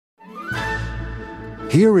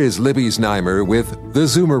Here is Libby Znaimer with The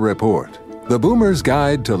Zoomer Report, the Boomer's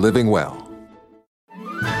Guide to Living Well.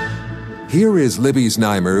 Here is Libby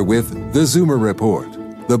Znaimer with The Zoomer Report,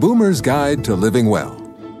 the Boomer's Guide to Living Well.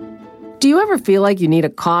 Do you ever feel like you need a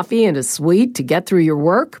coffee and a sweet to get through your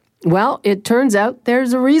work? Well, it turns out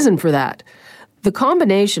there's a reason for that. The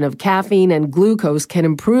combination of caffeine and glucose can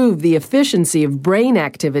improve the efficiency of brain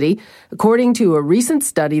activity, according to a recent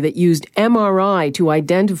study that used MRI to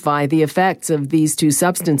identify the effects of these two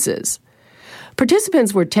substances.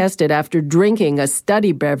 Participants were tested after drinking a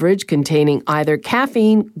study beverage containing either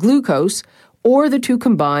caffeine, glucose, or the two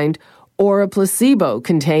combined, or a placebo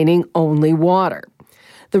containing only water.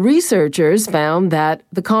 The researchers found that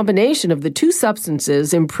the combination of the two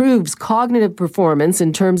substances improves cognitive performance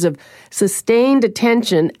in terms of sustained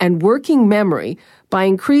attention and working memory by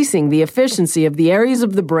increasing the efficiency of the areas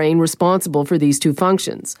of the brain responsible for these two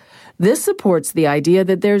functions. This supports the idea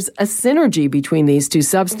that there's a synergy between these two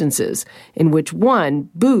substances, in which one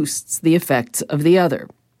boosts the effects of the other.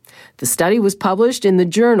 The study was published in the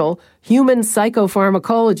journal Human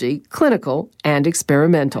Psychopharmacology, Clinical and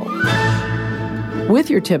Experimental. With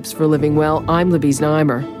your tips for living well, I'm Libby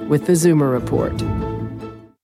Znaimer with the Zoomer Report.